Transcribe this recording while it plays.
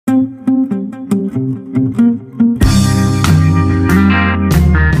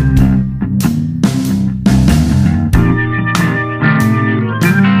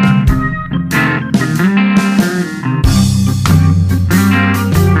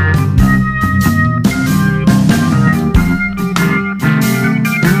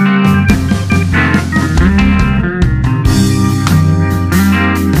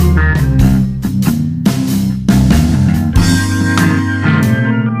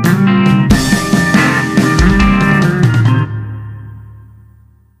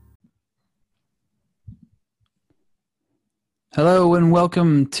Hello and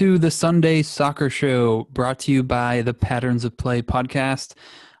welcome to the Sunday Soccer Show, brought to you by the Patterns of Play podcast.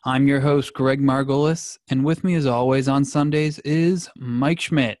 I'm your host, Greg Margolis, and with me as always on Sundays is Mike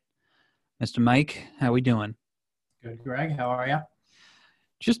Schmidt. Mr. Mike, how we doing? Good, Greg. How are you?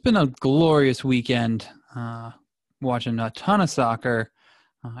 Just been a glorious weekend, watching a ton of soccer,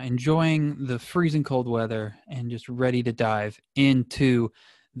 enjoying the freezing cold weather, and just ready to dive into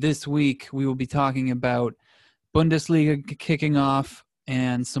this week. We will be talking about Bundesliga kicking off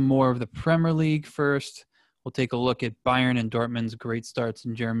and some more of the Premier League first. We'll take a look at Bayern and Dortmund's great starts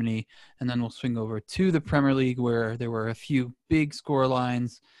in Germany, and then we'll swing over to the Premier League where there were a few big score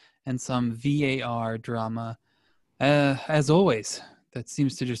lines and some VAR drama. As always, that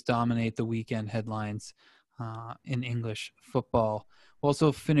seems to just dominate the weekend headlines in English football. We'll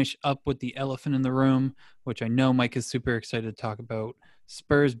also finish up with the elephant in the room, which I know Mike is super excited to talk about.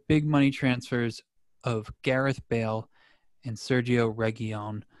 Spurs' big money transfers of Gareth, Bale, and Sergio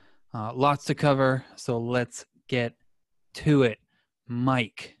Reguilon. Lots to cover, so let's get to it.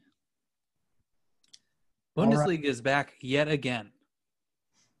 Mike. Bundesliga is back yet again.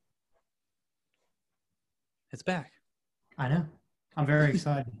 It's back. I know. I'm very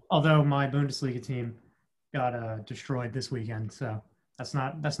excited. Although my Bundesliga team got destroyed this weekend, so that's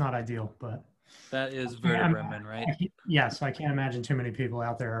not ideal. But that is Werder Bremen, right? Yes, I can't imagine too many people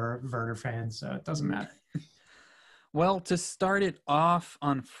out there are Werder fans, so it doesn't matter. Well, to start it off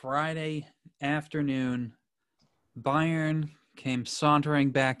on Friday afternoon, Bayern came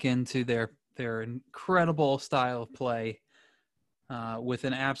sauntering back into their incredible style of play with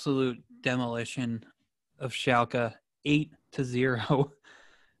an absolute demolition of Schalke, 8-0.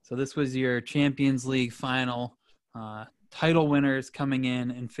 So this was your Champions League final. Title winners coming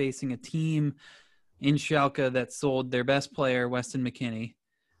in and facing a team in Schalke that sold their best player, Weston McKennie,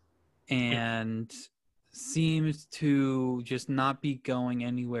 and seems to just not be going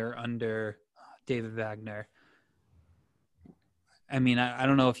anywhere under David Wagner. I mean, I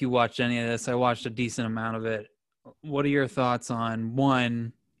don't know if you watched any of this. I watched a decent amount of it. What are your thoughts on,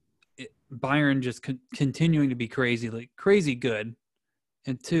 one, Bayern just continuing to be crazy good,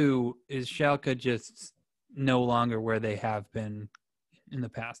 and two, is Schalke just no longer where they have been in the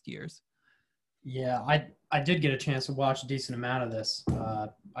past years? Yeah, I did get a chance to watch a decent amount of this.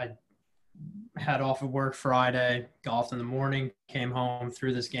 I had off of work Friday, golfed in the morning, came home,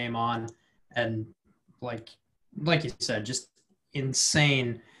 threw this game on, and like you said, just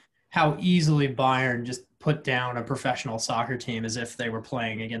insane how easily Bayern just put down a professional soccer team as if they were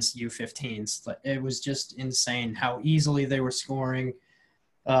playing against U15s. It was just insane how easily they were scoring.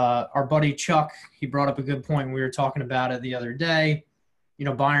 Our buddy Chuck, he brought up a good point when we were talking about it the other day. You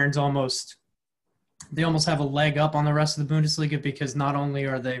know, Bayern's almost have a leg up on the rest of the Bundesliga because not only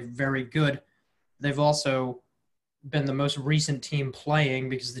are they very good, they've also been the most recent team playing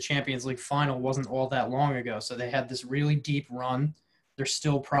because the Champions League final wasn't all that long ago. So they had this really deep run. They're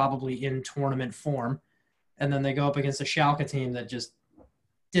still probably in tournament form. And then they go up against a Schalke team that just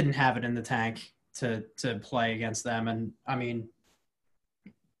didn't have it in the tank to play against them. And, I mean,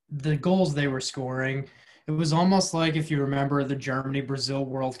 the goals they were scoring, it was almost like, if you remember the Germany-Brazil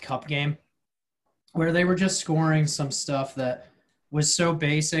World Cup game, where they were just scoring some stuff that was so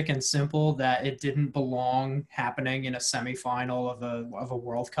basic and simple that it didn't belong happening in a semifinal of a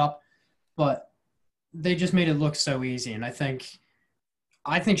World Cup. But they just made it look so easy. And I think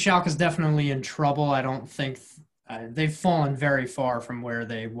Schalke's definitely in trouble. I don't think they've fallen very far from where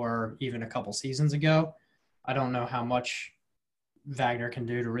they were even a couple seasons ago. I don't know how much Wagner can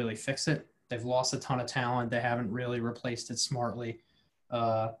do to really fix it. They've lost a ton of talent. They haven't really replaced it smartly.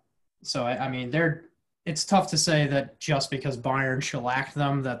 So, I mean, it's tough to say that just because Bayern shellacked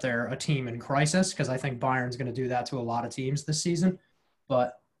them that they're a team in crisis, because I think Bayern's going to do that to a lot of teams this season.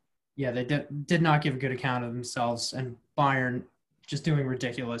 But, yeah, they did not give a good account of themselves, and Bayern just doing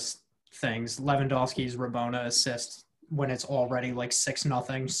ridiculous things. Lewandowski's Rabona assist when it's already like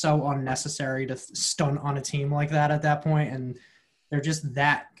 6-0, so unnecessary to stunt on a team like that at that point, and they're just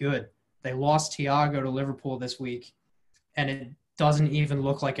that good. They lost Thiago to Liverpool this week, and it doesn't even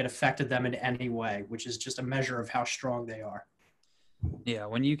look like it affected them in any way, which is just a measure of how strong they are. Yeah,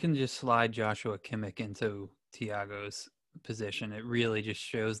 when you can just slide Joshua Kimmich into Thiago's position, it really just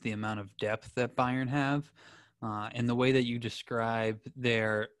shows the amount of depth that Bayern have, and the way that you describe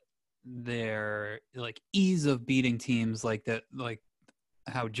their like ease of beating teams like that, like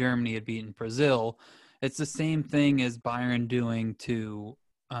how Germany had beaten Brazil. It's the same thing as Bayern doing to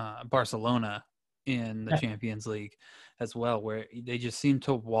Barcelona in the Champions League as well, where they just seem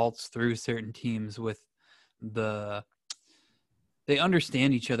to waltz through certain teams with they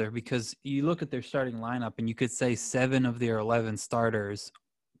understand each other, because you look at their starting lineup and you could say 7 of their 11 starters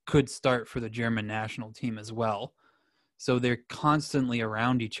could start for the German national team as well. So they're constantly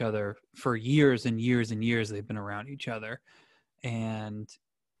around each other for years and years and years. They've been around each other. And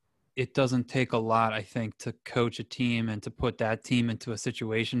it doesn't take a lot, I think, to coach a team and to put that team into a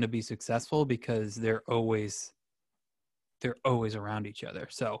situation to be successful, because they're always around each other.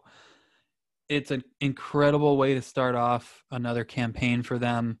 So it's an incredible way to start off another campaign for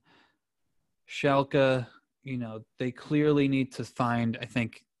them. Schalke, they clearly need to find, I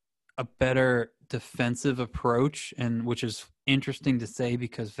think, a better defensive approach, and which is interesting to say,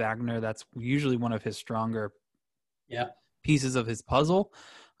 because Wagner, that's usually one of his stronger pieces of his puzzle.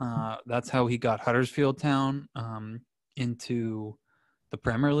 That's how he got Huddersfield Town into the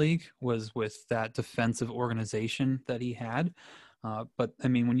Premier League, was with that defensive organization that he had. But I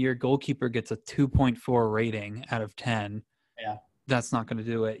mean, when your goalkeeper gets a 2.4 rating out of 10, that's not going to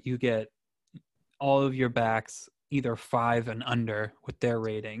do it. You get all of your backs either 5 and under with their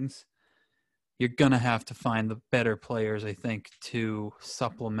ratings. You're going to have to find the better players, I think, to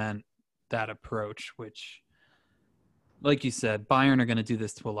supplement that approach, which, like you said, Bayern are going to do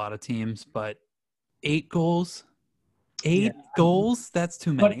this to a lot of teams, but 8 goals, that's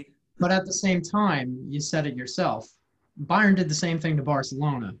too many. But at the same time, you said it yourself, Bayern did the same thing to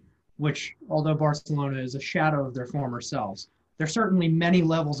Barcelona, which, although Barcelona is a shadow of their former selves, they're certainly many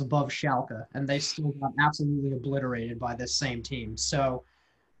levels above Schalke, and they still got absolutely obliterated by this same team. So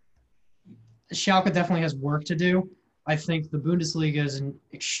Schalke definitely has work to do. I think the Bundesliga is an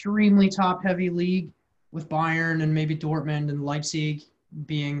extremely top-heavy league, with Bayern and maybe Dortmund and Leipzig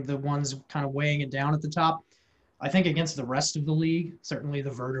being the ones kind of weighing it down at the top. I think against the rest of the league, certainly the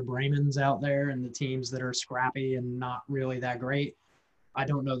Werder Bremens out there and the teams that are scrappy and not really that great, I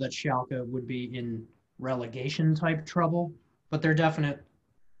don't know that Schalke would be in relegation type trouble, but they're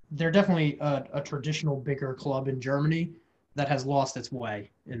definitely a traditional bigger club in Germany that has lost its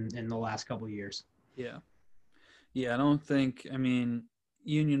way in the last couple of years. Yeah, I don't think,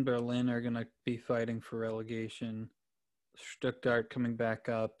 Union Berlin are going to be fighting for relegation. Stuttgart coming back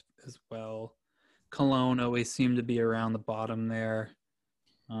up as well. Cologne always seem to be around the bottom there.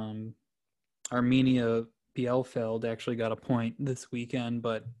 Arminia Bielefeld actually got a point this weekend,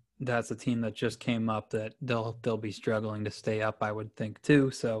 but that's a team that just came up that they'll be struggling to stay up, I would think, too.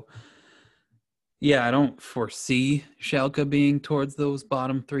 So, yeah, I don't foresee Schalke being towards those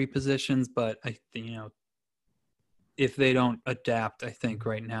bottom 3 positions, but if they don't adapt, I think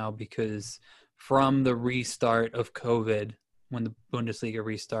right now, because from the restart of COVID, when the Bundesliga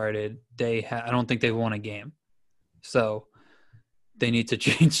restarted, I don't think they've won a game. So they need to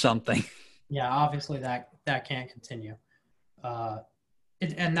change something. Yeah, obviously that can't continue.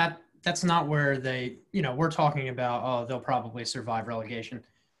 And that's not where they, we're talking about, they'll probably survive relegation.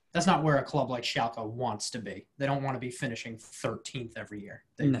 That's not where a club like Schalke wants to be. They don't want to be finishing 13th every year.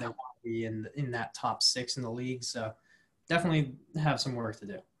 They want to be in that top 6 in the league. So definitely have some work to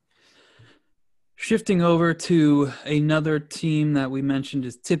do. Shifting over to another team that we mentioned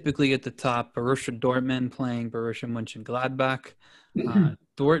is typically at the top, Borussia Dortmund playing Borussia Mönchengladbach.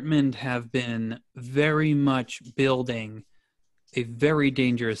 Dortmund have been very much building a very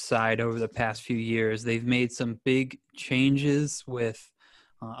dangerous side over the past few years. They've made some big changes with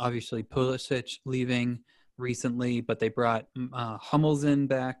obviously Pulisic leaving recently, but they brought Hummels in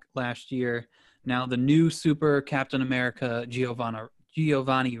back last year. Now the new super Captain America,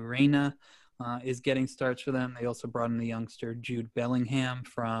 Giovanni Reina, is getting starts for them. They also brought in the youngster Jude Bellingham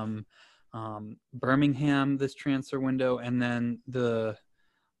from Birmingham this transfer window, and then the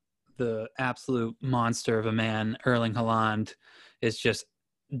absolute monster of a man, Erling Haaland, is just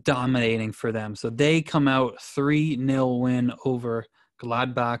dominating for them. So they come out 3-0 win over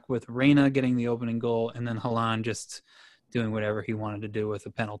Gladbach, with Reina getting the opening goal, and then Haaland just doing whatever he wanted to do with a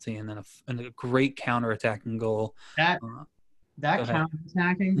penalty, and then a great counterattacking goal. That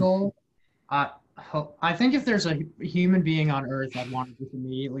counterattacking goal, I think if there's a human being on earth I'd want to just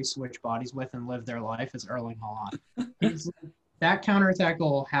immediately switch bodies with and live their life, is Erling Haaland. That counterattack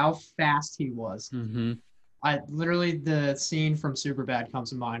goal, how fast he was. Mm-hmm. The scene from Superbad comes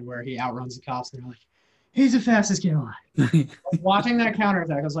to mind where he outruns the cops and they're like, he's the fastest kid alive. Watching that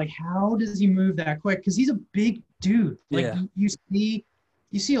counterattack, I was like, how does he move that quick? Because he's a big dude. You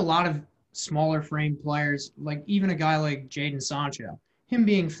see a lot of smaller frame players, like even a guy like Jadon Sancho. Him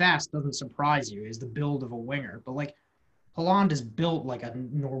being fast doesn't surprise you. Is the build of a winger, but like Haaland is built like a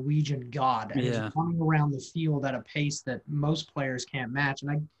Norwegian god, and he's running around the field at a pace that most players can't match.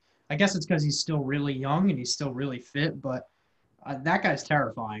 And I guess it's because he's still really young and he's still really fit, but That guy's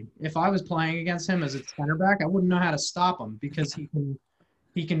terrifying. If I was playing against him as a center back, I wouldn't know how to stop him because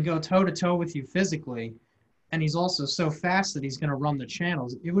he can go toe to toe with you physically, and he's also so fast that he's going to run the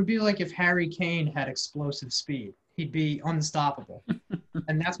channels. It would be like if Harry Kane had explosive speed; he'd be unstoppable,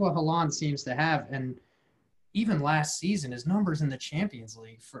 and that's what Haaland seems to have. And even last season, his numbers in the Champions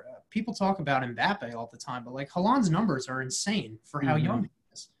League for people talk about Mbappe all the time, but like Haaland's numbers are insane for how young he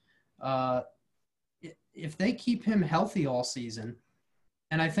is. Uh, if they keep him healthy all season,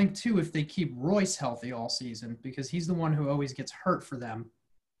 and I think too if they keep Royce healthy all season, because he's the one who always gets hurt for them,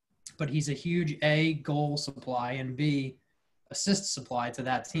 but he's a huge A goal supply and B assist supply to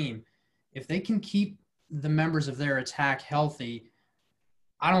that team. If they can keep the members of their attack healthy,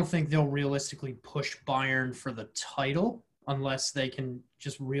 I don't think they'll realistically push Bayern for the title unless they can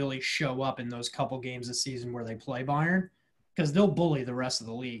just really show up in those couple games this season where they play Bayern, because they'll bully the rest of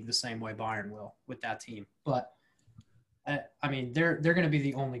the league the same way Bayern will with that team. But I mean, they're going to be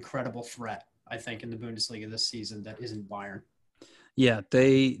the only credible threat, I think, in the Bundesliga this season that isn't Bayern. Yeah,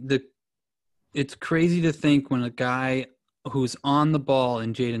 it's crazy to think when a guy who's on the ball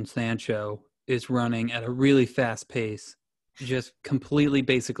in Jadon Sancho is running at a really fast pace, just completely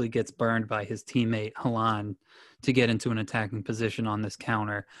basically gets burned by his teammate Haaland to get into an attacking position on this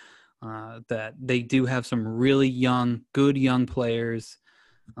counter. That they do have some really good young players.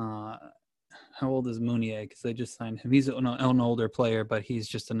 How old is Meunier? Because they just signed him. He's an older player, but he's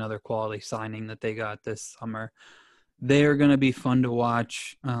just another quality signing that they got this summer. They're going to be fun to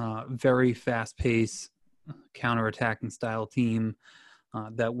watch. Very fast-paced, counter-attacking style team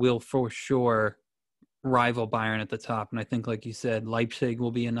that will for sure rival Bayern at the top. And I think, like you said, Leipzig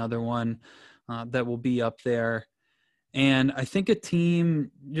will be another one that will be up there. And I think a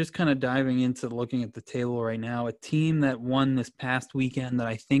team, just kind of diving into looking at the table right now, a team that won this past weekend that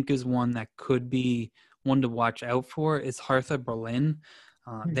I think is one that could be one to watch out for is Hertha Berlin.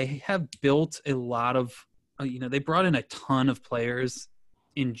 They have built a lot of, they brought in a ton of players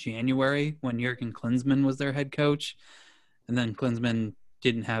in January when Jurgen Klinsmann was their head coach. And then Klinsmann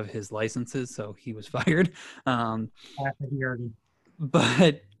didn't have his licenses, so he was fired.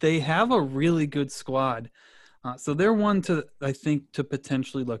 But they have a really good squad. So they're one I think, to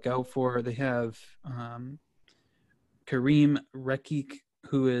potentially look out for. They have Karim Rekik,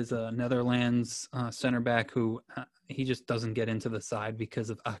 who is a Netherlands center back who he just doesn't get into the side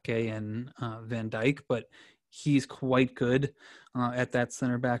because of Ake and Van Dijk, but he's quite good at that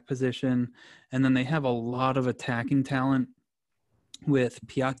center back position. And then they have a lot of attacking talent with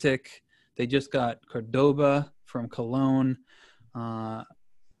Piatek. They just got Cordoba from Cologne. I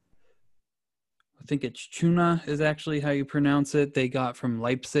think it's Chuna is actually how you pronounce it. They got from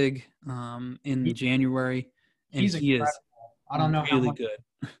Leipzig in January, and He's he is I don't know really good.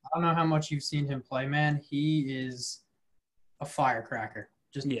 I don't know how much you've seen him play, man. He is a firecracker.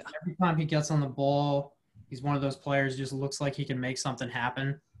 Just every time he gets on the ball, he's one of those players just looks like he can make something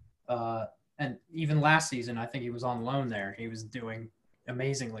happen. And even last season, I think he was on loan there. He was doing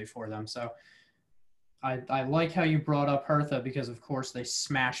amazingly for them. So I like how you brought up Hertha because, of course, they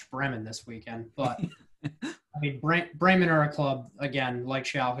smashed Bremen this weekend. But, I mean, Bremen are a club, again, like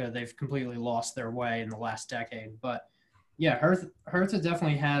Schalke, they've completely lost their way in the last decade. But, yeah, Hertha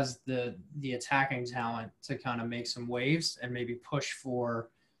definitely has the attacking talent to kind of make some waves and maybe push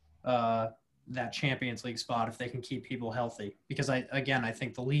for that Champions League spot if they can keep people healthy. Because, I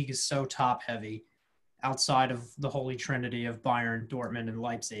think the league is so top-heavy outside of the holy trinity of Bayern, Dortmund, and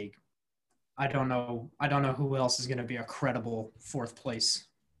Leipzig. I don't know who else is going to be a credible fourth place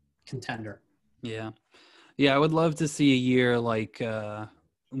contender. Yeah. I would love to see a year like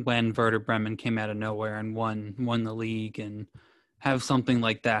when Werder Bremen came out of nowhere and won the league and have something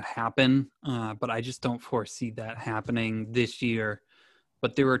like that happen. But I just don't foresee that happening this year.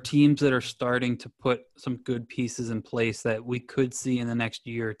 But there are teams that are starting to put some good pieces in place that we could see in the next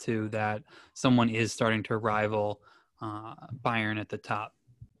year or two that someone is starting to rival Bayern at the top.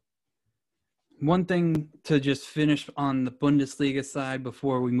 One thing to just finish on the Bundesliga side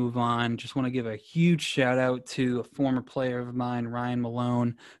before we move on, just want to give a huge shout out to a former player of mine, Ryan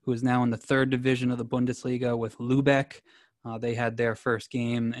Malone, who is now in the third division of the Bundesliga with Lübeck. They had their first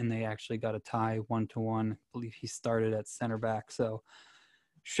game and they actually got a tie 1-1. I believe he started at center back. So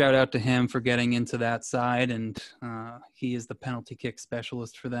shout out to him for getting into that side. And he is the penalty kick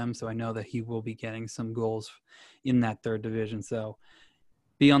specialist for them. So I know that he will be getting some goals in that third division. So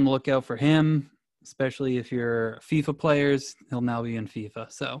be on the lookout for him, especially if you're FIFA players. He'll now be in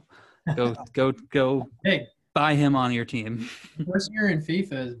FIFA. So go big. Buy him on your team. First year in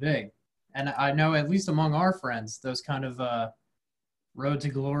FIFA is big. And I know at least among our friends, those kind of road to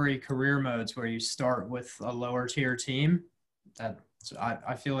glory career modes where you start with a lower tier team,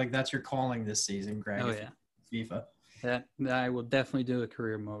 I feel like that's your calling this season, Greg. Oh If you yeah, FIFA. that I will definitely do a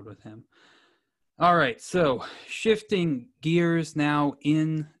career mode with him. All right, so shifting gears now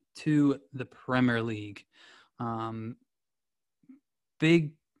into the Premier League. Um,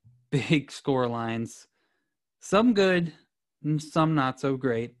 big, big score lines. Some good, some not so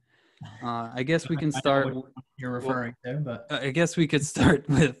great. I guess we can I know start. what you're Well, referring to, but I guess we could start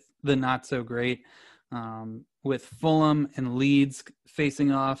with the not so great, with Fulham and Leeds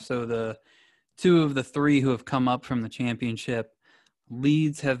facing off. So the two of the three who have come up from the championship,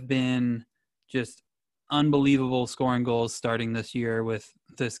 Leeds have been just unbelievable scoring goals starting this year with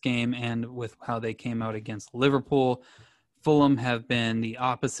this game and with how they came out against Liverpool. Fulham have been the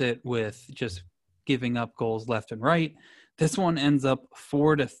opposite with just giving up goals left and right. This one ends up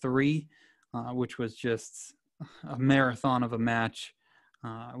 4-3, which was just a marathon of a match.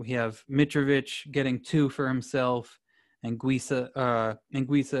 We have Mitrovic getting two for himself, and Guisa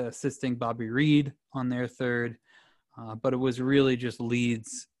assisting Bobby Reed on their third. But it was really just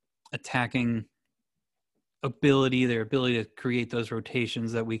Leeds attacking their ability to create those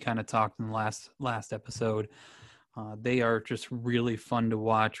rotations that we kind of talked in the last episode. They are just really fun to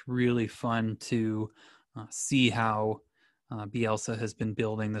watch, really fun to see how Bielsa has been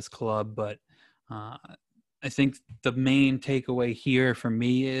building this club. But I think the main takeaway here for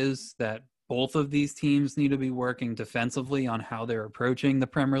me is that both of these teams need to be working defensively on how they're approaching the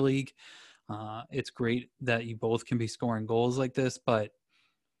Premier League. It's great that you both can be scoring goals like this, but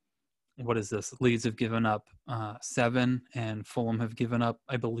what is this? Leeds have given up 7, and Fulham have given up,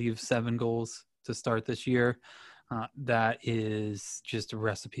 I believe, 7 goals to start this year. That is just a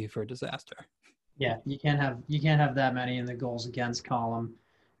recipe for disaster. yeah, you can't have that many in the goals against column,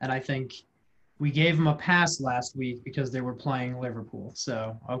 and I think we gave them a pass last week because they were playing Liverpool.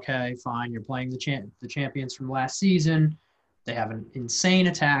 So okay, fine, you're playing the champions from last season. They have an insane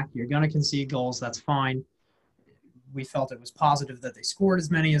attack. You're going to concede goals. That's fine. We felt it was positive that they scored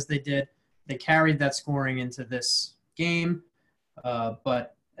as many as they did. They carried that scoring into this game.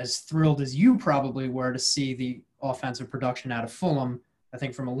 But as thrilled as you probably were to see the offensive production out of Fulham, I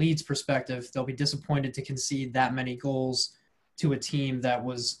think from a Leeds perspective, they'll be disappointed to concede that many goals to a team that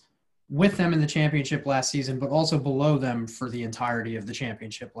was with them in the championship last season, but also below them for the entirety of the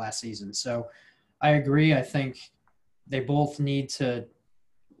championship last season. So I agree. I think they both need to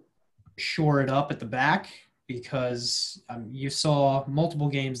shore it up at the back because you saw multiple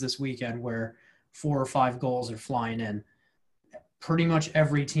games this weekend where 4 or 5 goals are flying in. Pretty much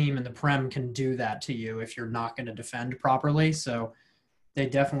every team in the Prem can do that to you if you're not going to defend properly. So they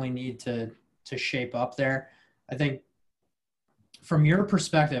definitely need to shape up there. I think from your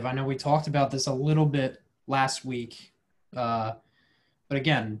perspective, I know we talked about this a little bit last week, but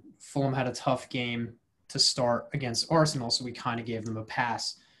again, Fulham had a tough game to start against Arsenal, so we kind of gave them a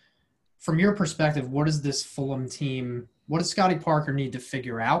pass. From your perspective, what does this Fulham team, what does Scotty Parker need to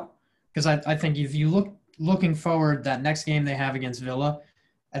figure out? Because I think if you looking forward, that next game they have against Villa,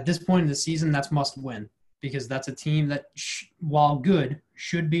 at this point in the season, that's must win because that's a team that, while good,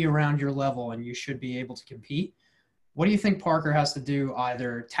 should be around your level and you should be able to compete. What do you think Parker has to do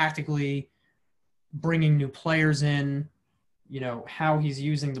either tactically, bringing new players in, how he's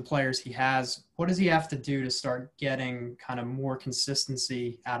using the players he has? What does he have to do to start getting kind of more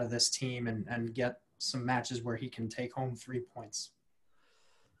consistency out of this team and get some matches where he can take home 3 points?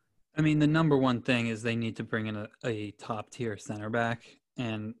 I mean, the number one thing is they need to bring in a top tier center back,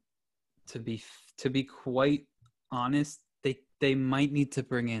 and to be quite honest, they might need to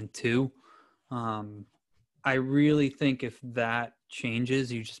bring in 2. I really think if that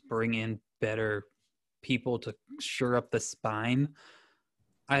changes, you just bring in better people to shore up the spine.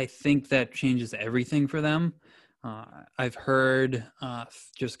 I think that changes everything for them. I've heard,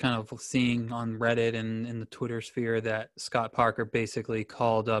 just kind of seeing on Reddit and in the Twitter sphere, that Scott Parker basically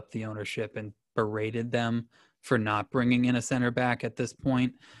called up the ownership and berated them for not bringing in a center back at this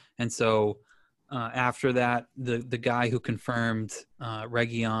point. And so after that, the guy who confirmed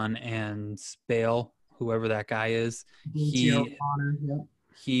Region and Bale, whoever that guy is,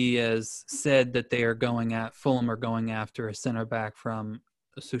 he has said that Fulham are going after a center back from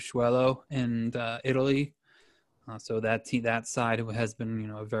Sassuolo in Italy. So that side has been,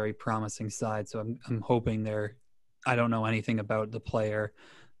 a very promising side. So I'm hoping I don't know anything about the player,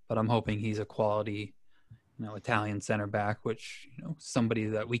 but I'm hoping he's a quality, Italian center back, which, somebody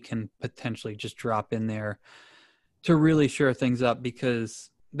that we can potentially just drop in there to really shore things up,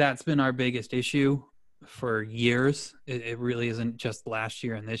 because that's been our biggest issue for years. It really isn't just last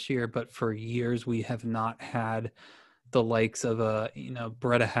year and this year, but for years we have not had the likes of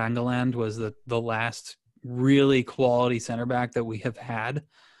Breda Hangeland was the last really quality center back that we have had.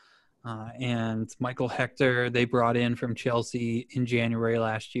 And Michael Hector, they brought in from Chelsea in January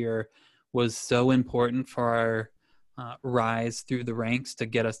last year, was so important for our rise through the ranks to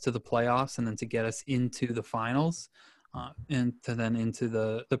get us to the playoffs and then to get us into the finals and to then into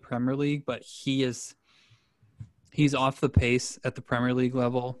the Premier League. But he's off the pace at the Premier League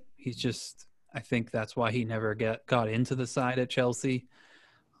level. I think that's why he never got into the side at Chelsea.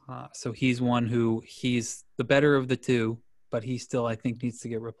 So he's the better of the two, but he still, I think, needs to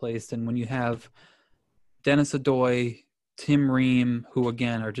get replaced. And when you have Dennis Adoy, Tim Ream, who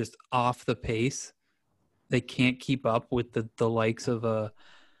again are just off the pace, they can't keep up with the likes of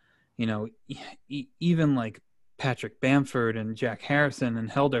even like Patrick Bamford and Jack Harrison and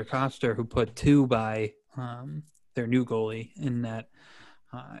Helder Coster, who put 2 by their new goalie in net.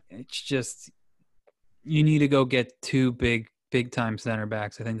 It's just, you need to go get 2 big time center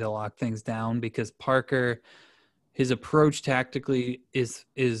backs, I think, to lock things down, because Parker, his approach tactically is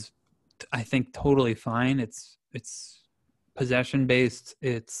I think totally fine. It's possession based.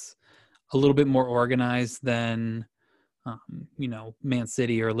 It's a little bit more organized than Man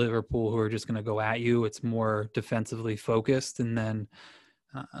City or Liverpool, who are just going to go at you. It's more defensively focused and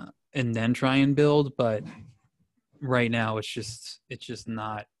then try and build. But right now it's just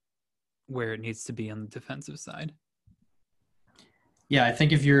not where it needs to be on the defensive side. Yeah, I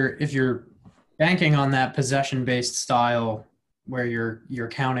think if you're banking on that possession-based style where you're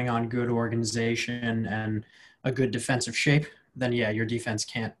counting on good organization and a good defensive shape, then yeah, your defense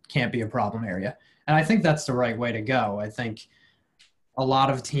can't be a problem area. And I think that's the right way to go. I think a lot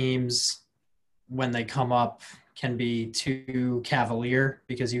of teams, when they come up, can be too cavalier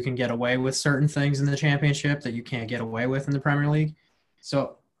because you can get away with certain things in the championship that you can't get away with in the Premier League.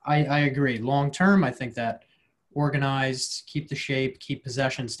 So I agree. Long term, I think that organized, keep the shape, keep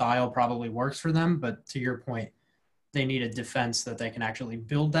possession style probably works for them. But to your point, they need a defense that they can actually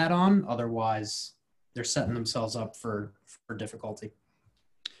build that on. Otherwise, they're setting themselves up for difficulty.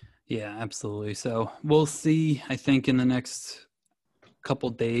 Yeah, absolutely. So we'll see. I think in the next couple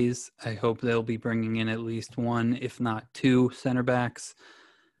days, I hope they'll be bringing in at least 1, if not 2 center backs.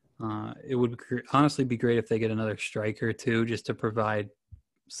 It would honestly be great if they get another striker too, just to provide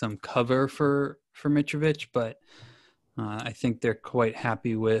some cover for Mitrovic. But I think they're quite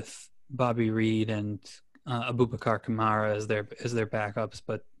happy with Bobby Reed and Abubakar Kamara as their backups.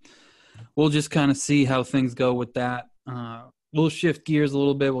 But we'll just kind of see how things go with that. We'll shift gears a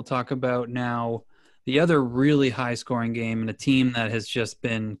little bit. We'll talk about now the other really high-scoring game and a team that has just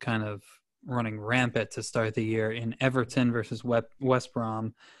been kind of running rampant to start the year in Everton versus West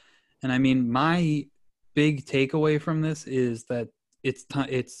Brom. And I mean, my big takeaway from this is that it's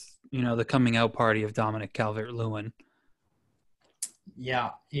the coming out party of Dominic Calvert-Lewin.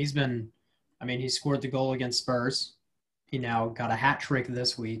 Yeah, he scored the goal against Spurs. He now got a hat trick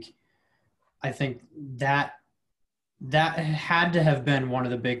this week. I think that had to have been one of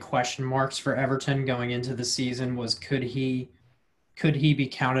the big question marks for Everton going into the season was could he be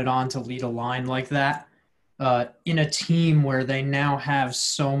counted on to lead a line like that in a team where they now have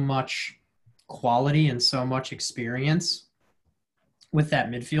so much quality and so much experience with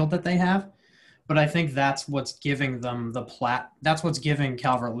that midfield that they have. But I think that's what's giving them that's what's giving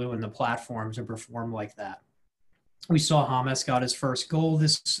Calvert-Lewin the platform to perform like that. We saw James got his first goal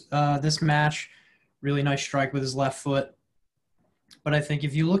this match. Really nice strike with his left foot. But I think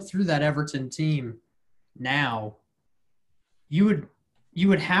if you look through that Everton team now, you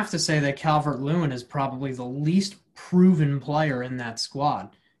would have to say that Calvert-Lewin is probably the least proven player in that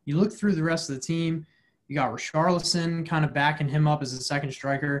squad. You look through the rest of the team, you got Richarlison kind of backing him up as a second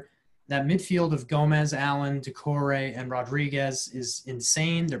striker. That midfield of Gomez, Allen, Decore, and Rodriguez is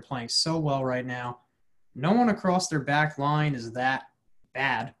insane. They're playing so well right now. No one across their back line is that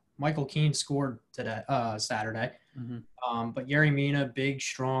bad. Michael Keane scored Saturday. Mm-hmm. But Yerry Mina, big,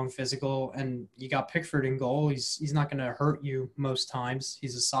 strong, physical, and you got Pickford in goal. He's not going to hurt you most times.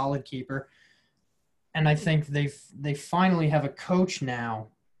 He's a solid keeper. And I think they finally have a coach now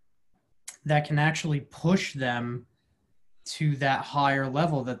that can actually push them to that higher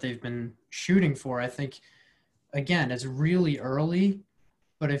level that they've been shooting for. I think, again, it's really early,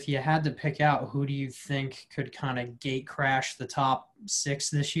 but if you had to pick out who do you think could kind of gate crash the top 6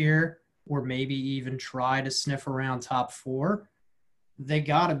 this year, or maybe even try to sniff around top 4, they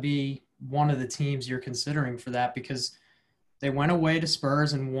got to be one of the teams you're considering for that, because they went away to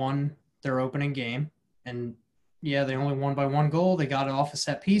Spurs and won their opening game. And yeah, they only won by 1 goal. They got it off a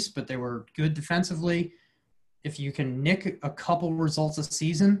set piece, but they were good defensively. If you can nick a couple results a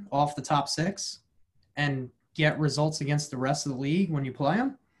season off the top 6 and get results against the rest of the league when you play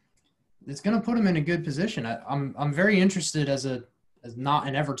them, it's going to put him in a good position. I'm very interested as not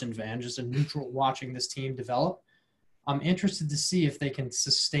an Everton fan, just a neutral watching this team develop. I'm interested to see if they can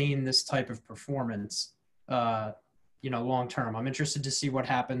sustain this type of performance, long term. I'm interested to see what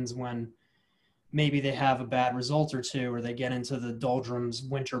happens when maybe they have a bad result or two, or they get into the doldrums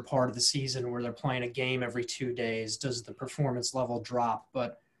winter part of the season where they're playing a game every 2 days. Does the performance level drop?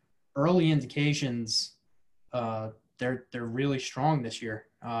 But early indications, they're really strong this year,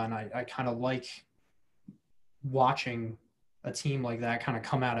 and I kind of like watching a team like that kind of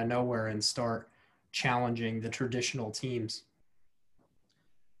come out of nowhere and start challenging the traditional teams.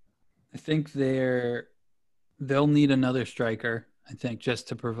 I think they'll need another striker. I think just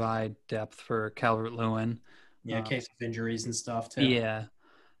to provide depth for Calvert-Lewin. Yeah, case of injuries and stuff too. Yeah,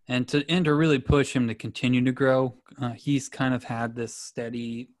 and to really push him to continue to grow. He's kind of had this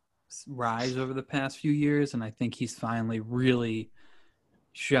steady rise over the past few years, and I think he's finally really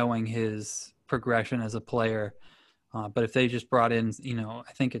showing his progression as a player. But if they just brought in,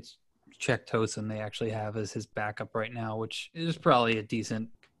 I think it's Czech Tosin they actually have as his backup right now, which is probably a decent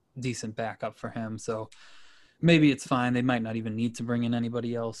backup for him. So maybe it's fine. They might not even need to bring in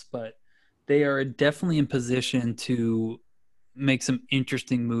anybody else, but they are definitely in position to make some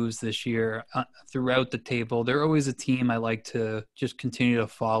interesting moves this year throughout the table. They're always a team I like to just continue to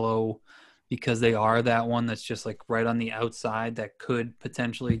follow because they are that one that's just like right on the outside that could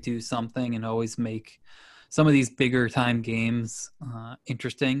potentially do something and always make some of these bigger time games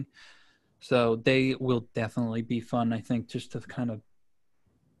interesting. So they will definitely be fun, I think, just to kind of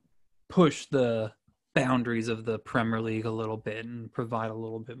push the boundaries of the Premier League a little bit and provide a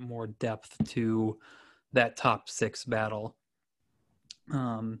little bit more depth to that top six battle.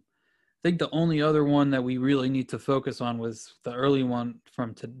 I think the only other one that we really need to focus on was the earlier one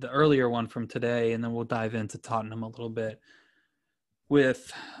from today, and then we'll dive into Tottenham a little bit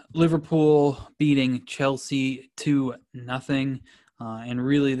with Liverpool beating Chelsea 2-0. And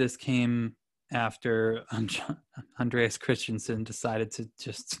really this came after Andreas Christensen decided to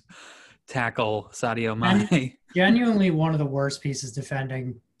just tackle Sadio Mane. Genuinely one of the worst pieces of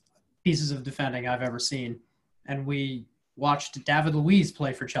defending I've ever seen. And we watched David Luiz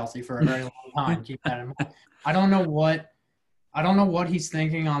play for Chelsea for a very long time. Keep that in mind. I don't know what he's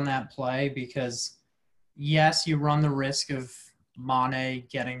thinking on that play, because yes, you run the risk of Mane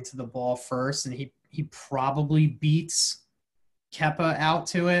getting to the ball first, and he probably beats Kepa out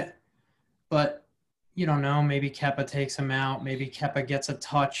to it, but you don't know. Maybe Kepa takes him out. Maybe Kepa gets a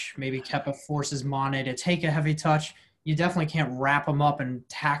touch. Maybe Kepa forces Mane to take a heavy touch. You definitely can't wrap him up and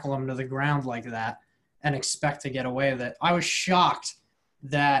tackle him to the ground like that and expect to get away with it. I was shocked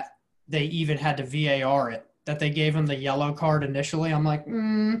that they even had to VAR it, that they gave him the yellow card initially. I'm like,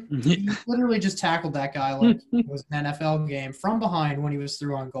 he literally just tackled that guy like it was an NFL game from behind when he was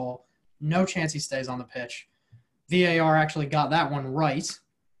through on goal. No chance he stays on the pitch. VAR actually got that one right.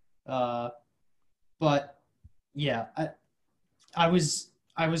 But yeah, I was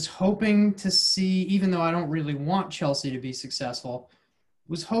hoping to see, even though I don't really want Chelsea to be successful,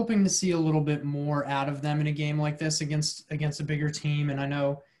 was hoping to see a little bit more out of them in a game like this against a bigger team. And I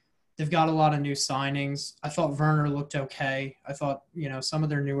know they've got a lot of new signings. I thought Werner looked okay. I thought, some of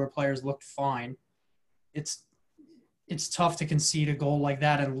their newer players looked fine. It's tough to concede a goal like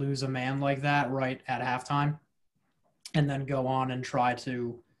that and lose a man like that right at halftime and then go on and try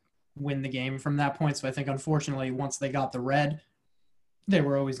to win the game from that point. So I think, unfortunately, once they got the red, they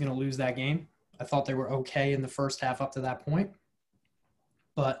were always going to lose that game. I thought they were okay in the first half up to that point.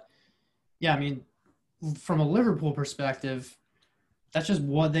 But, yeah, I mean, from a Liverpool perspective, that's just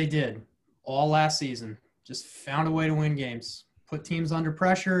what they did all last season. Just found a way to win games, put teams under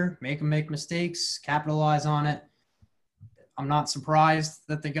pressure, make them make mistakes, capitalize on it. I'm not surprised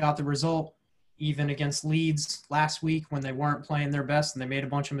that they got the result. Even against Leeds last week when they weren't playing their best and they made a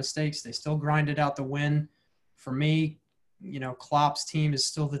bunch of mistakes, they still grinded out the win. For me, Klopp's team is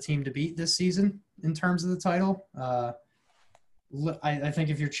still the team to beat this season in terms of the title. I think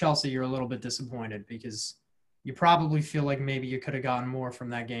if you're Chelsea, you're a little bit disappointed because you probably feel like maybe you could have gotten more from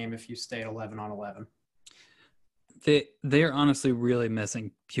that game if you stayed 11-on-11. They're honestly really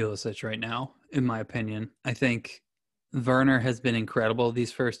missing Pulisic right now, in my opinion. I think Werner has been incredible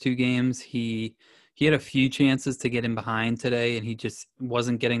these first two games. He had a few chances to get in behind today, and he just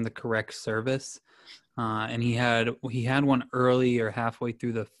wasn't getting the correct service. And he had one early or halfway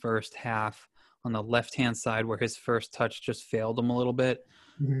through the first half on the left-hand side where his first touch just failed him a little bit.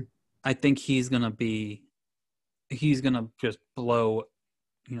 Mm-hmm. I think he's gonna just blow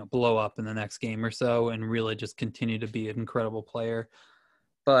up in the next game or so and really just continue to be an incredible player.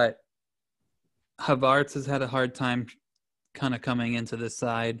 But Havertz has had a hard time kind of coming into this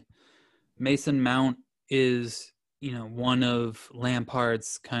side. Mason Mount is, one of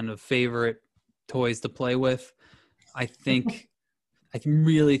Lampard's kind of favorite toys to play with. I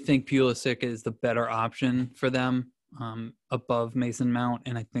really think Pulisic is the better option for them above Mason Mount,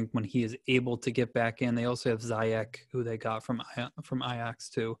 and I think when he is able to get back in, they also have Ziyech, who they got from Ajax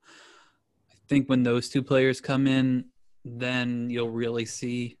too. I think when those two players come in, then you'll really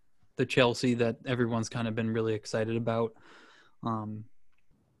see the Chelsea that everyone's kind of been really excited about.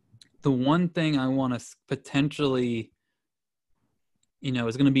 The one thing I want to potentially, is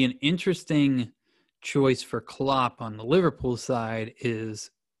going to be an interesting choice for Klopp on the Liverpool side is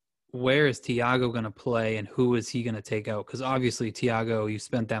where is Thiago going to play and who is he going to take out? Because obviously Thiago, you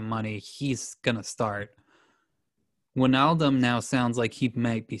spent that money, he's going to start. Wijnaldum now sounds like he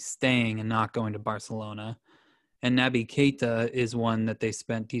might be staying and not going to Barcelona. And Naby Keita is one that they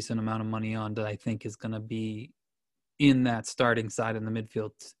spent decent amount of money on that I think is going to be in that starting side in the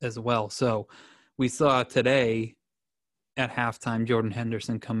midfield as well. So we saw today at halftime Jordan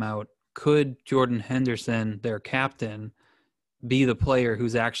Henderson come out. Could Jordan Henderson, their captain, be the player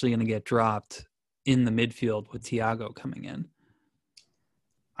who's actually going to get dropped in the midfield with Thiago coming in?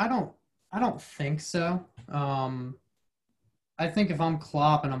 I don't think so. I think if I'm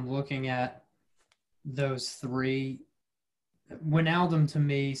Klopp and I'm looking at those three, Wijnaldum to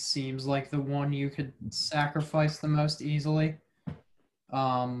me seems like the one you could sacrifice the most easily.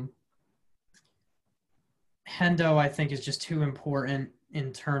 Hendo, I think, is just too important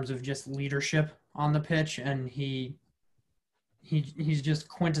in terms of just leadership on the pitch, and he's just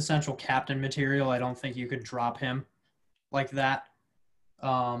quintessential captain material. I don't think you could drop him like that.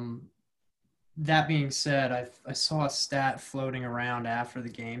 That being said, I saw a stat floating around after the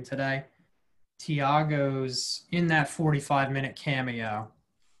game today. Thiago's in that 45-minute cameo,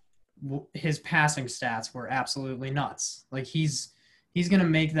 his passing stats were absolutely nuts. Like he's going to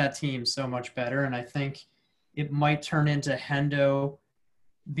make that team so much better, and I think it might turn into Hendo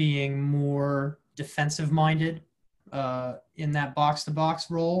being more defensive-minded in that box-to-box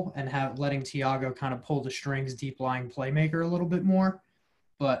role and letting Thiago kind of pull the strings, deep-lying playmaker a little bit more.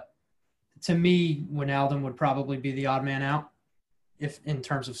 But to me, Wijnaldum would probably be the odd man out if in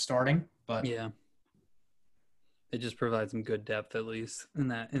terms of starting. But yeah, it just provides some good depth at least in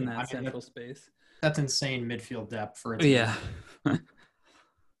that central space. That's insane midfield depth for a team. Yeah.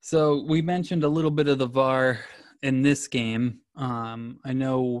 So we mentioned a little bit of the VAR in this game. I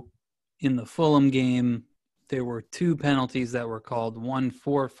know in the Fulham game there were two penalties that were called, one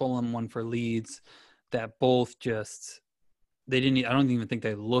for Fulham, one for Leeds, that both just I don't even think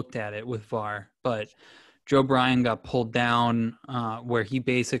they looked at it with VAR, but Joe Bryan got pulled down where he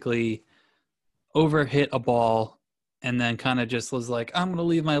basically overhit a ball and then kind of just was like, I'm going to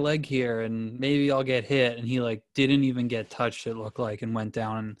leave my leg here and maybe I'll get hit. And he didn't even get touched, it looked like, and went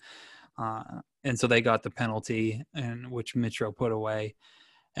down. And so they got the penalty, and which Mitro put away.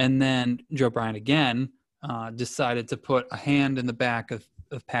 And then Joe Bryan again decided to put a hand in the back of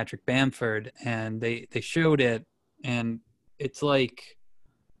Patrick Bamford, and they showed it, and it's like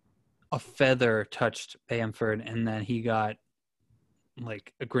a feather touched Bamford, and then he got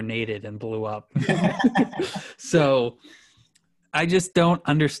grenaded and blew up. So I just don't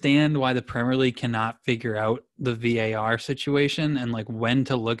understand why the Premier League cannot figure out the VAR situation and when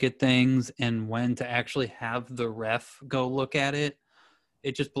to look at things and when to actually have the ref go look at it.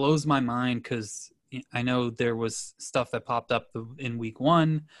 It just blows my mind because I know there was stuff that popped up in week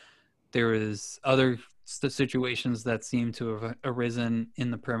one. There was other situations that seem to have arisen in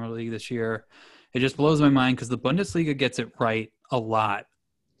the Premier League this year. It just blows my mind because the Bundesliga gets it right a lot,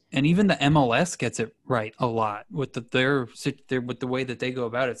 and even the MLS gets it right a lot with with the way that they go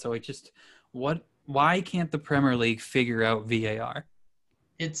about it. So why can't the Premier League figure out VAR?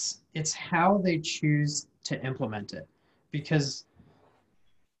 It's how they choose to implement it, because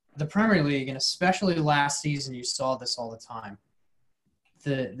the Premier League, and especially last season, you saw this all the time.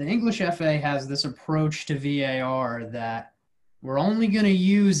 The English FA has this approach to VAR that we're only going to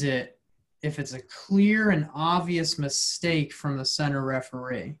use it if it's a clear and obvious mistake from the center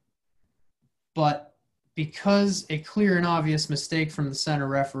referee. But because a clear and obvious mistake from the center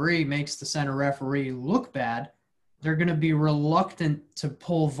referee makes the center referee look bad, they're going to be reluctant to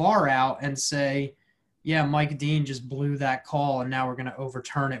pull VAR out and say, yeah, Mike Dean just blew that call and now we're going to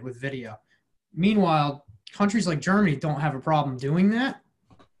overturn it with video. Meanwhile, countries like Germany don't have a problem doing that.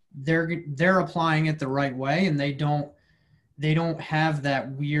 They're applying it the right way, and they don't have that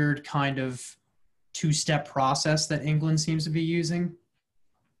weird kind of two-step process that England seems to be using.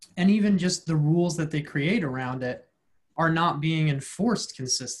 And even just the rules that they create around it are not being enforced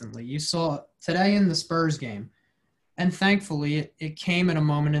consistently. You saw today in the Spurs game, And thankfully, it came at a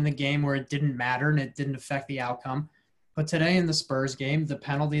moment in the game where it didn't matter and it didn't affect the outcome. But today in the Spurs game, the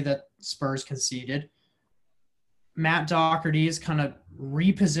penalty that Spurs conceded, Matt Doherty is kind of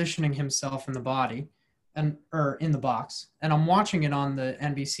repositioning himself in the body or in the box. And I'm watching it on the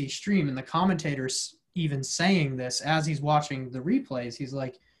NBC stream, and the commentator's even saying this as he's watching the replays. He's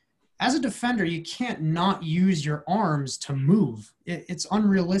like, as a defender, you can't not use your arms to move. It's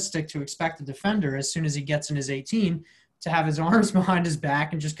unrealistic to expect a defender, as soon as he gets in his 18, to have his arms behind his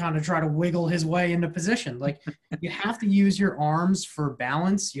back and just kind of try to wiggle his way into position. Like, you have to use your arms for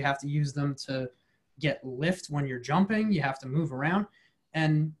balance. You have to use them to get lift when you're jumping. You have to move around.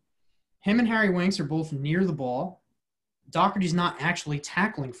 And him and Harry Winks are both near the ball. Doherty's not actually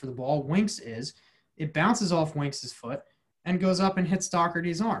tackling for the ball. Winks is. It bounces off Winks' foot and goes up and hits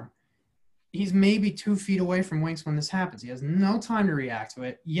Doherty's arm. He's maybe 2 feet away from Winks when this happens. He has no time to react to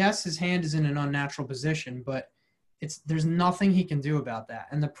it. Yes, his hand is in an unnatural position, but there's nothing he can do about that.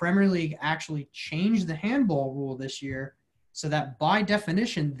 And the Premier League actually changed the handball rule this year so that by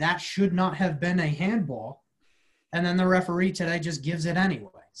definition, that should not have been a handball. And then the referee today just gives it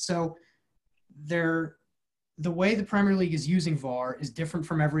anyway. So the way the Premier League is using VAR is different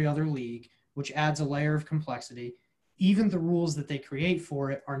from every other league, which adds a layer of complexity. Even the rules that they create for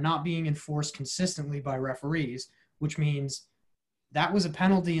it are not being enforced consistently by referees, which means that was a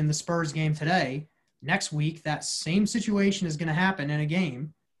penalty in the Spurs game today. Next week, that same situation is going to happen in a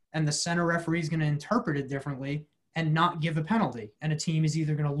game, and the center referee is going to interpret it differently and not give a penalty. And a team is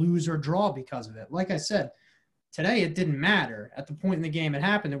either going to lose or draw because of it. Like I said, today it didn't matter. At the point in the game it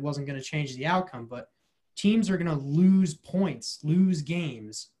happened, it wasn't going to change the outcome. But teams are going to lose points, lose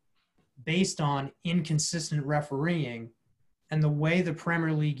games based on inconsistent refereeing. And the way the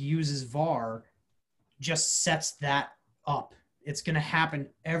Premier League uses VAR just sets that up. It's going to happen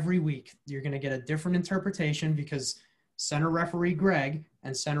every week. You're going to get a different interpretation because center referee Greg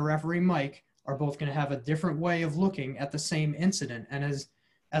and center referee Mike are both going to have a different way of looking at the same incident. And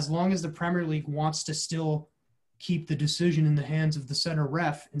as long as the Premier League wants to still keep the decision in the hands of the center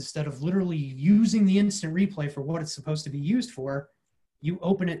ref instead of literally using the instant replay for what it's supposed to be used for, you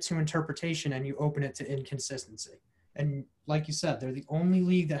open it to interpretation and you open it to inconsistency. And like you said, they're the only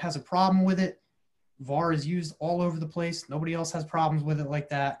league that has a problem with it. VAR is used all over the place. Nobody else has problems with it like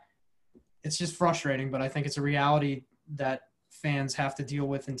that. It's just frustrating, but I think it's a reality that fans have to deal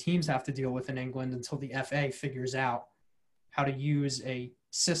with and teams have to deal with in England until the FA figures out how to use a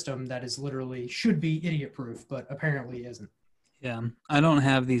system that is literally should be idiot-proof, but apparently isn't. Yeah, I don't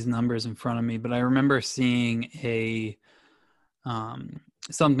have these numbers in front of me, but I remember seeing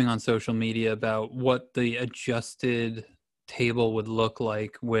something on social media about what the adjusted table would look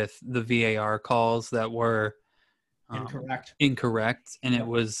like with the VAR calls that were incorrect, and it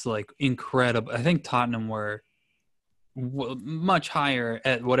was like incredible. I think Tottenham were much higher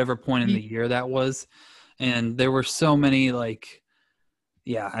at whatever point in the year that was, and there were so many I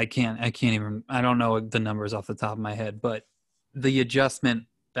don't know the numbers off the top of my head, but the adjustment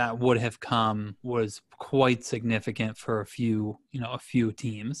that would have come was quite significant for a few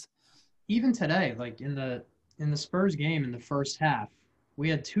teams. Even today, like in the Spurs game in the first half, we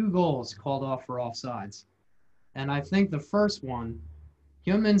had 2 goals called off for offsides. And I think the first one,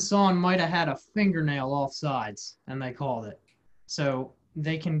 Heung-min Son might have had a fingernail offsides, and they called it. So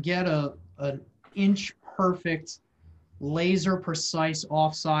they can get an inch perfect, laser precise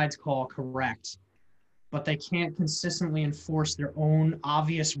offsides call correct, but they can't consistently enforce their own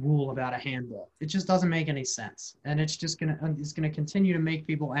obvious rule about a handball. It just doesn't make any sense, and it's gonna continue to make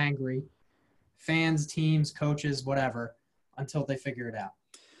people angry, fans, teams, coaches, whatever, until they figure it out.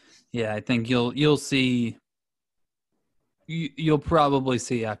 Yeah, I think you'll see. You'll probably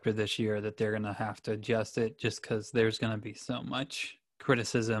see after this year that they're going to have to adjust it just because there's going to be so much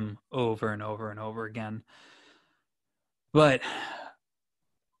criticism over and over and over again. But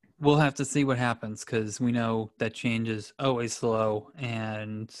we'll have to see what happens because we know that change is always slow,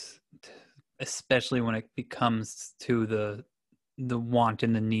 and especially when it comes to the want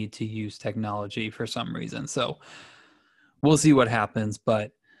and the need to use technology for some reason. So we'll see what happens,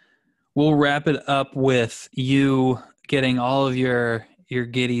 but we'll wrap it up with you getting all of your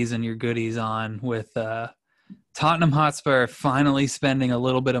giddies and your goodies on with Tottenham Hotspur finally spending a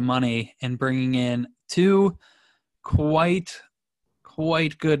little bit of money and bringing in 2 quite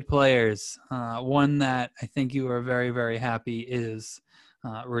good players. One that I think you are very, very happy is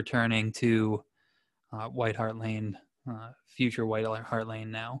returning to White Hart Lane, future White Hart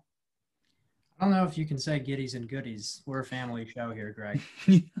Lane now. I don't know if you can say giddies and goodies. We're a family show here, Greg.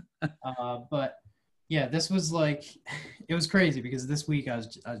 But yeah, this was it was crazy because this week I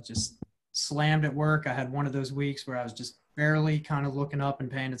was just slammed at work. I had one of those weeks where I was just barely kind of looking up and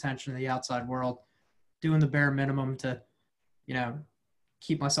paying attention to the outside world, doing the bare minimum to, you know,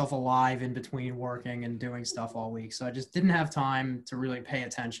 keep myself alive in between working and doing stuff all week. So I just didn't have time to really pay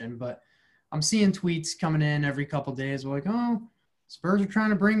attention. But I'm seeing tweets coming in every couple of days like, oh, Spurs are trying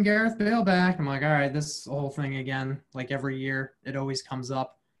to bring Gareth Bale back. I'm like, all right, this whole thing again. Like every year, it always comes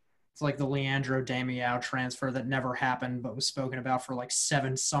up. It's like the Leandro Damião transfer that never happened, but was spoken about for like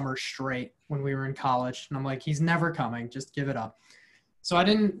 7 summers straight when we were in college. And I'm like, he's never coming. Just give it up. So I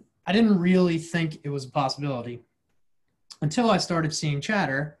didn't really think it was a possibility until I started seeing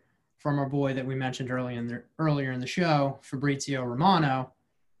chatter from our boy that we mentioned earlier in the show, Fabrizio Romano.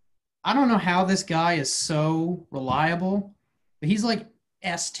 I don't know how this guy is so reliable, but he's like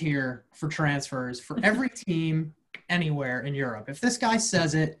S tier for transfers for every team anywhere in Europe. If this guy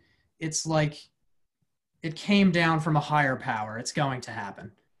says it, it's like it came down from a higher power. It's going to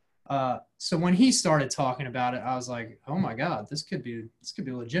happen. So when he started talking about it, I was like, oh my God, this could be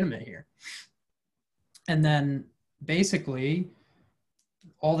legitimate here. And then basically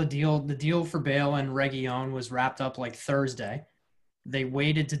the deal for Bale and Reguilón was wrapped up like Thursday. They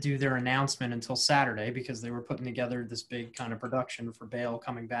waited to do their announcement until Saturday because they were putting together this big kind of production for Bale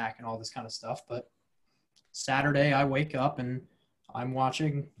coming back and all this kind of stuff. But Saturday I wake up and I'm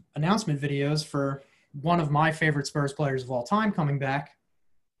watching announcement videos for one of my favorite Spurs players of all time coming back,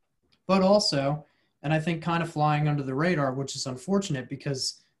 but also, and I think kind of flying under the radar, which is unfortunate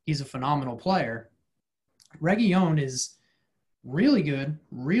because he's a phenomenal player. Reguilón is really good,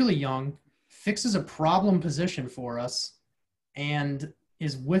 really young, fixes a problem position for us, and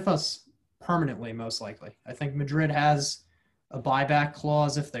is with us permanently, most likely. I think Madrid has a buyback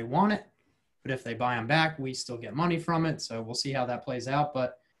clause if they want it, but if they buy him back, we still get money from it, so we'll see how that plays out.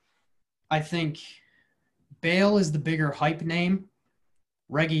 But I think Bale is the bigger hype name.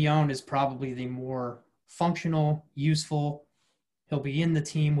 Reguilón is probably the more functional, useful. He'll be in the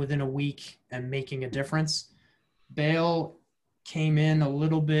team within a week and making a difference. Bale came in a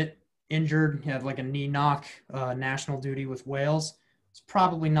little bit injured. He had like a knee knock, national duty with Wales. He's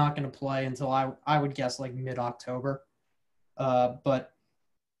probably not going to play until I would guess like mid-October. But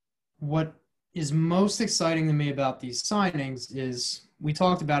what is most exciting to me about these signings is we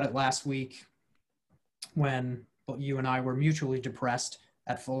talked about it last week when you and I were mutually depressed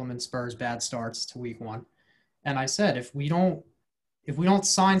at Fulham and Spurs' bad starts to week 1. And I said, if we don't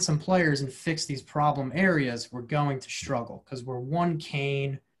sign some players and fix these problem areas, we're going to struggle because we're one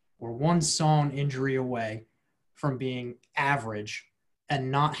Kane or one Son injury away from being average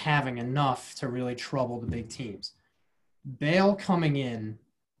and not having enough to really trouble the big teams. Bale coming in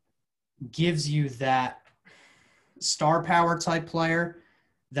gives you that star power type player,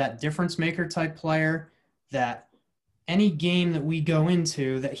 that difference maker type player, that any game that we go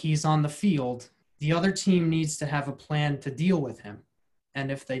into that he's on the field, the other team needs to have a plan to deal with him. And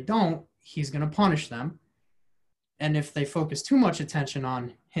if they don't, he's going to punish them. And if they focus too much attention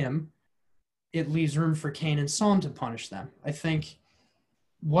on him, it leaves room for Kane and Son to punish them. I think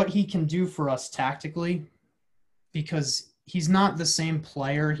what he can do for us tactically, because he's not the same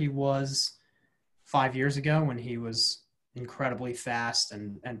player he was 5 years ago when he was incredibly fast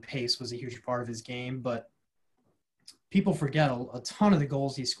and pace was a huge part of his game. But people forget a ton of the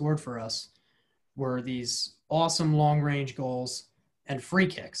goals he scored for us were these awesome long-range goals and free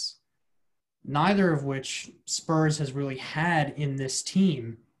kicks, neither of which Spurs has really had in this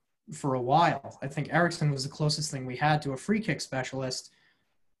team for a while. I think Eriksson was the closest thing we had to a free kick specialist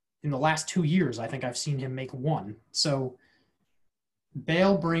in the last 2 years. I think I've seen him make one. So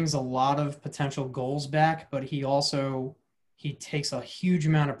Bale brings a lot of potential goals back, but he takes a huge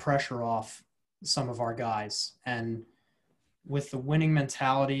amount of pressure off some of our guys. And with the winning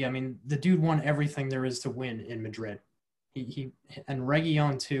mentality, I mean, the dude won everything there is to win in Madrid. He and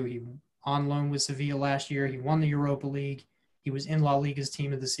Reguilón too. He on loan with Sevilla last year. He won the Europa League. He was in La Liga's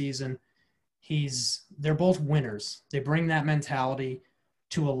team of the season. They're both winners. They bring that mentality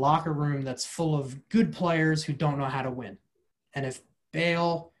to a locker room that's full of good players who don't know how to win. And if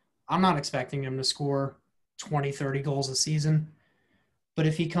Bale, I'm not expecting him to score 20, 30 goals a season, but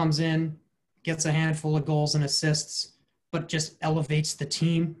if he comes in, gets a handful of goals and assists, but just elevates the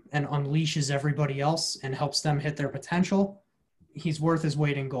team and unleashes everybody else and helps them hit their potential, he's worth his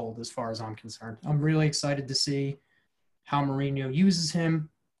weight in gold as far as I'm concerned. I'm really excited to see how Mourinho uses him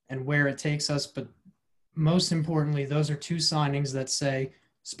and where it takes us. But most importantly, those are two signings that say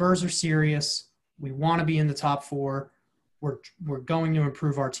Spurs are serious. We want to be in the top 4. We're going to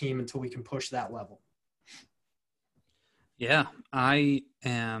improve our team until we can push that level. Yeah, I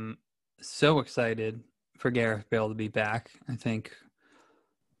am so excited for Gareth Bale to be back. I think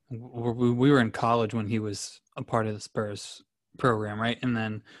we were in college when he was a part of the Spurs program, right? And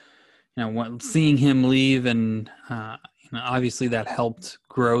then, seeing him leave, and obviously that helped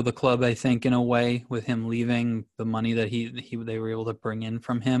grow the club, I think, in a way, with him leaving, the money that they were able to bring in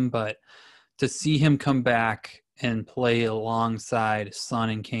from him. But to see him come back and play alongside Son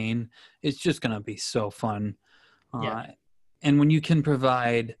and Kane, it's just going to be so fun. Yeah. And when you can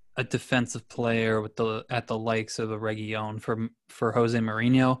provide a defensive player at the likes of a Reguilon for Jose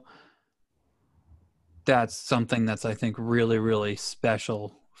Mourinho, that's something that's, I think, really, really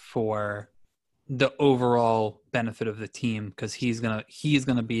special for the overall benefit of the team, because he's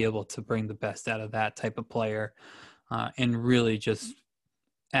gonna be able to bring the best out of that type of player, and really just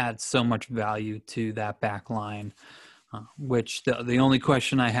add so much value to that back line. Which the only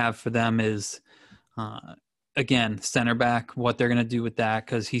question I have for them is, again, center back, what they're going to do with that,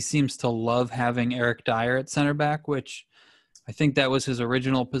 because he seems to love having Eric Dyer at center back, which I think that was his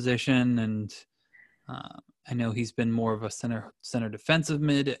original position. And I know he's been more of a center defensive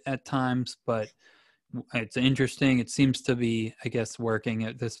mid at times, but it's interesting. It seems to be, I guess, working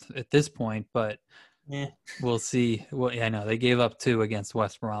at this point, but Yeah. we'll see. Well, yeah, I know they gave up 2 against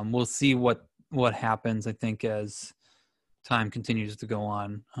West Brom. We'll see what happens, I think, as time continues to go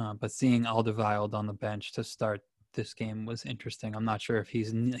on. But seeing Alderweireld on the bench to start this game was interesting. I'm not sure if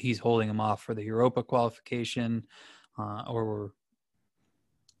he's holding him off for the Europa qualification, or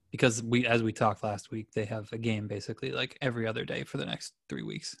because as we talked last week, they have a game basically like every other day for the next 3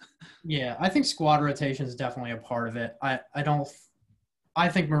 weeks. Yeah, I think squad rotation is definitely a part of it. I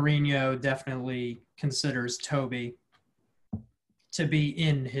think Mourinho definitely considers Toby to be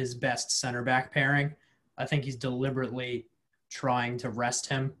in his best center back pairing. I think he's deliberately trying to rest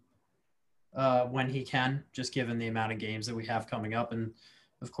him when he can, just given the amount of games that we have coming up. And,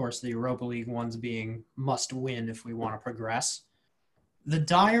 of course, the Europa League ones being must win if we want to progress. The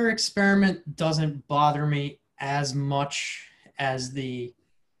Dyer experiment doesn't bother me as much as the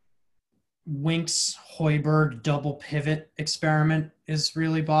Winks Hoiberg double pivot experiment is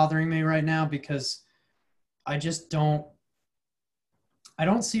really bothering me right now, because I don't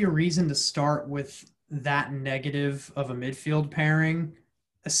see a reason to start with that negative of a midfield pairing,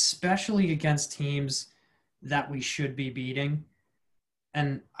 especially against teams that we should be beating.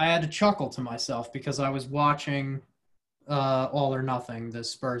 And I had to chuckle to myself because I was watching All or Nothing, the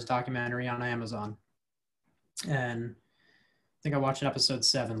Spurs documentary on Amazon. And I think I watched episode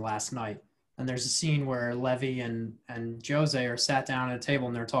 7 last night. And there's a scene where Levy and Jose are sat down at a table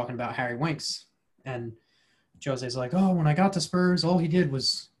and they're talking about Harry Winks. And Jose's like, oh, when I got to Spurs, all he did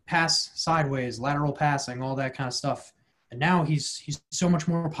was pass sideways, lateral passing, all that kind of stuff. And now he's so much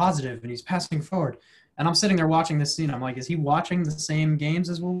more positive and he's passing forward. And I'm sitting there watching this scene. I'm like, is he watching the same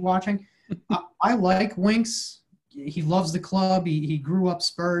games as we're watching? I like Winks. He loves the club. He grew up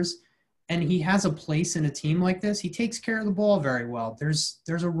Spurs. And he has a place in a team like this. He takes care of the ball very well. There's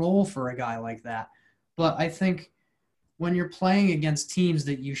a role for a guy like that. But I think when you're playing against teams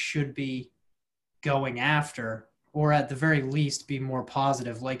that you should be going after, or at the very least be more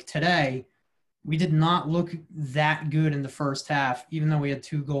positive, like today, we did not look that good in the first half, even though we had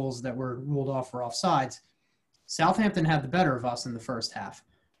 2 goals that were ruled off for offsides. Southampton had the better of us in the first half.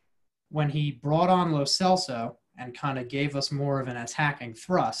 When he brought on Lo Celso and kind of gave us more of an attacking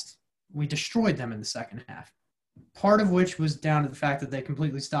thrust, we destroyed them in the second half. Part of which was down to the fact that they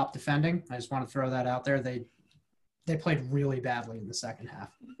completely stopped defending. I just want to throw that out there. They played really badly in the second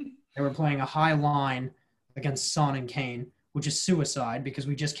half. They were playing a high line against Son and Kane, which is suicide because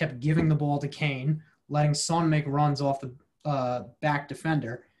we just kept giving the ball to Kane, letting Son make runs off the back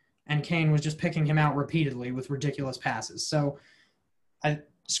defender, and Kane was just picking him out repeatedly with ridiculous passes. So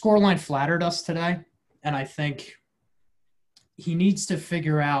scoreline flattered us today, and I think he needs to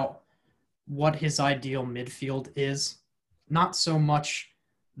figure out what his ideal midfield is. Not so much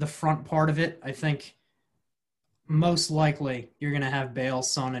the front part of it. I think most likely you're going to have Bale,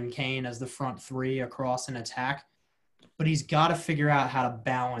 Son, and Kane as the front 3 across an attack. But he's got to figure out how to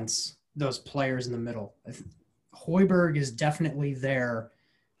balance those players in the middle. Hoiberg is definitely there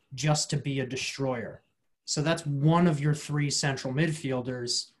just to be a destroyer. So that's one of your 3 central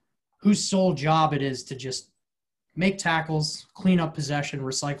midfielders whose sole job it is to just make tackles, clean up possession,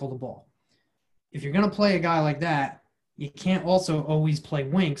 recycle the ball. If you're going to play a guy like that, you can't also always play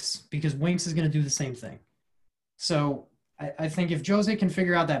Winks because Winks is going to do the same thing. So I think if Jose can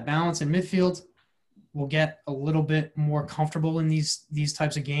figure out that balance in midfield, we'll get a little bit more comfortable in these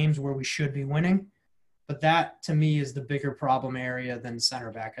types of games where we should be winning. But that, to me, is the bigger problem area than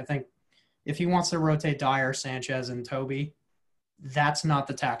center back. I think if he wants to rotate Dyer, Sanchez, and Toby, that's not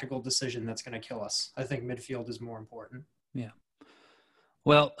the tactical decision that's going to kill us. I think midfield is more important. Yeah.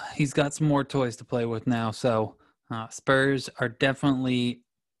 Well, he's got some more toys to play with now, so Spurs are definitely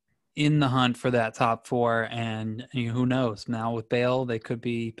in the hunt for that top four, and who knows? Now with Bale, they could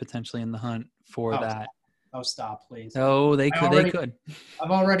be potentially in the hunt for Oh, that. oh, stop, please. Oh, they I could. They already, could.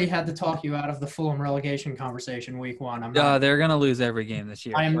 I've already had to talk you out of the Fulham relegation conversation week one. I'm not. They're gonna lose every game this I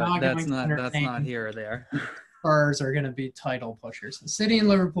year, am but not that's going to not entertain here or there. Spurs are going to be title pushers. City and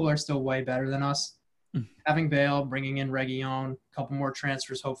Liverpool are still way better than us. Having Bale, bringing in Reguilon, a couple more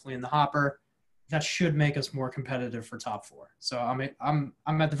transfers, hopefully in the hopper, that should make us more competitive for top four. So I'm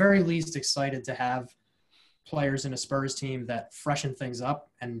at the very least excited to have players in a Spurs team that freshen things up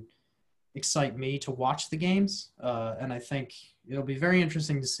and excite me to watch the games. And I think it'll be very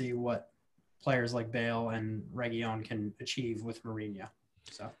interesting to see what players like Bale and Reguilon can achieve with Mourinho.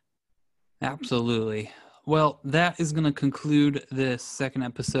 So. Absolutely. Well, that is going to conclude this second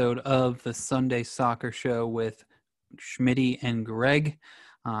episode of the Sunday Soccer Show with Schmitty and Greg.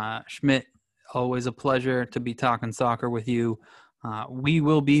 Schmidt, always a pleasure to be talking soccer with you. We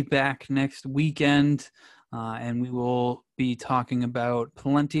will be back next weekend, and we will be talking about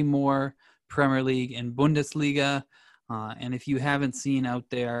plenty more Premier League and Bundesliga. And if you haven't seen out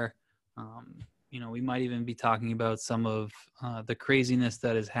there, we might even be talking about some of the craziness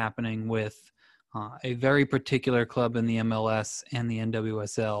that is happening with a very particular club in the MLS and the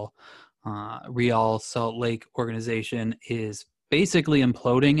NWSL. Real Salt Lake organization is basically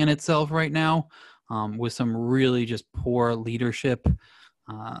imploding in itself right now, with some really just poor leadership.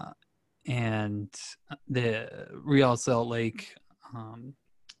 And the Real Salt Lake,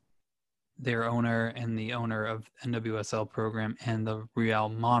 their owner and the owner of NWSL program and the Real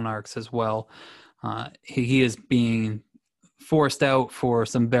Monarchs as well, he is being forced out for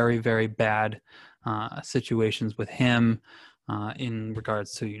some very, very bad situations with him in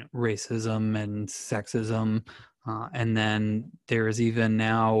regards to racism and sexism. And then there is even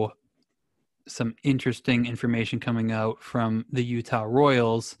now some interesting information coming out from the Utah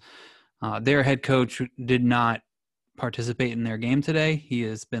Royals. Their head coach did not participate in their game today. He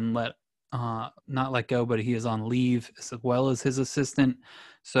has been not let go, but he is on leave as well as his assistant.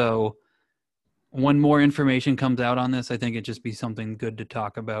 So when more information comes out on this, I think it'd just be something good to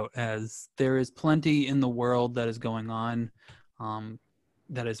talk about, as there is plenty in the world that is going on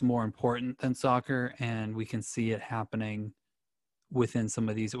that is more important than soccer, and we can see it happening within some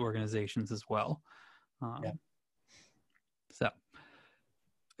of these organizations as well. Yeah. So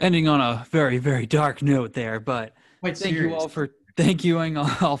ending on a very, very dark note there, but thank you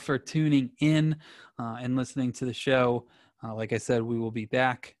all for tuning in and listening to the show. Like I said, we will be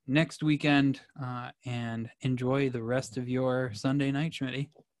back next weekend, and enjoy the rest of your Sunday night, Schmitty.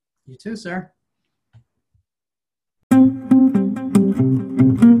 You too, sir.